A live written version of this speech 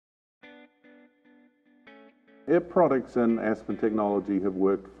Air Products and Aspen Technology have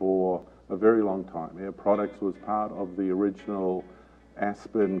worked for a very long time. Air Products was part of the original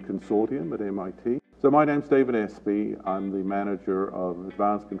Aspen consortium at MIT. So my name's David Espy. I'm the manager of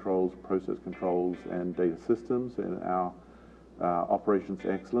Advanced Controls, Process Controls and Data Systems in our Operations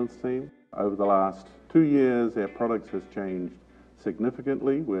Excellence team. Over the last 2 years, Air Products has changed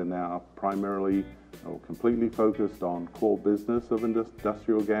significantly. We're now primarily or completely focused on core business of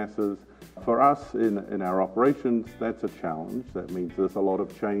industrial gases. For us in our operations, that's a challenge. That means there's a lot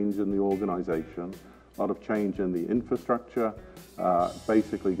of change in the organization, a lot of change in the infrastructure,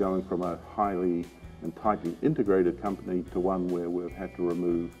 basically going from a highly and tightly integrated company to one where we've had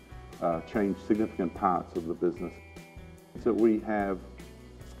to change significant parts of the business. So we have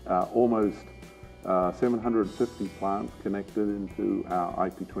almost 750 plants connected into our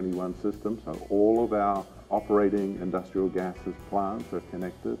IP21 system, so all of our operating industrial gases plants are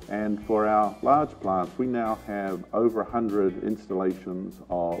connected. And for our large plants, we now have over 100 installations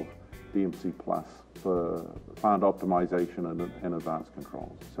of DMC Plus for plant optimization and advanced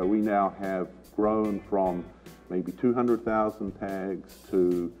controls. So we now have grown from maybe 200,000 tags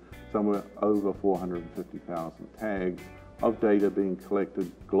to somewhere over 450,000 tags of data being collected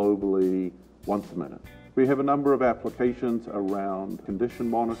globally once a minute. We have a number of applications around condition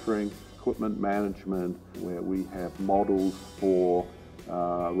monitoring, equipment management, where we have models for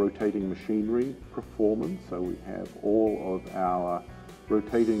rotating machinery performance. So we have all of our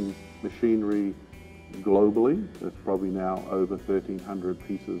rotating machinery globally. There's probably now over 1,300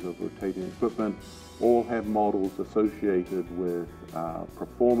 pieces of rotating equipment. All have models associated with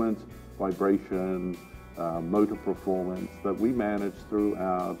performance, vibration, motor performance that we manage through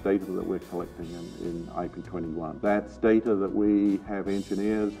our data that we're collecting in IP21. That's data that we have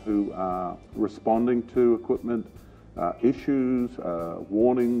engineers who are responding to equipment issues,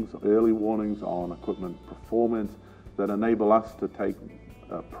 warnings, early warnings on equipment performance that enable us to take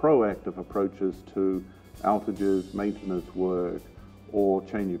proactive approaches to outages, maintenance work, or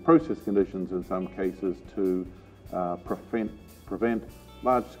changing process conditions in some cases to prevent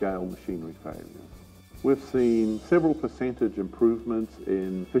large-scale machinery failures. We've seen several percentage improvements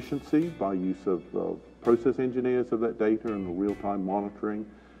in efficiency by use of process engineers of that data and real-time monitoring.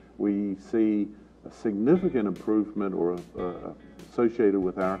 We see a significant improvement associated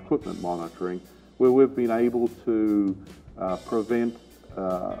with our equipment monitoring, where we've been able to prevent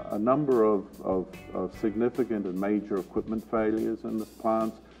a number of significant and major equipment failures in the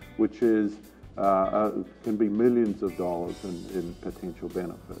plants, which can be millions of dollars in potential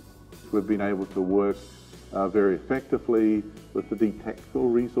benefits. We've been able to work very effectively with the deep technical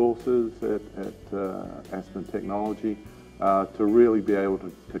resources at Aspen Technology to really be able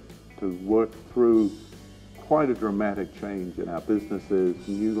to work through quite a dramatic change in our businesses,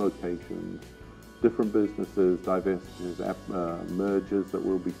 new locations, different businesses, divestitures, mergers that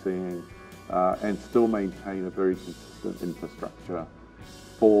we'll be seeing, and still maintain a very consistent infrastructure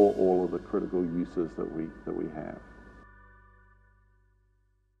for all of the critical uses that we have.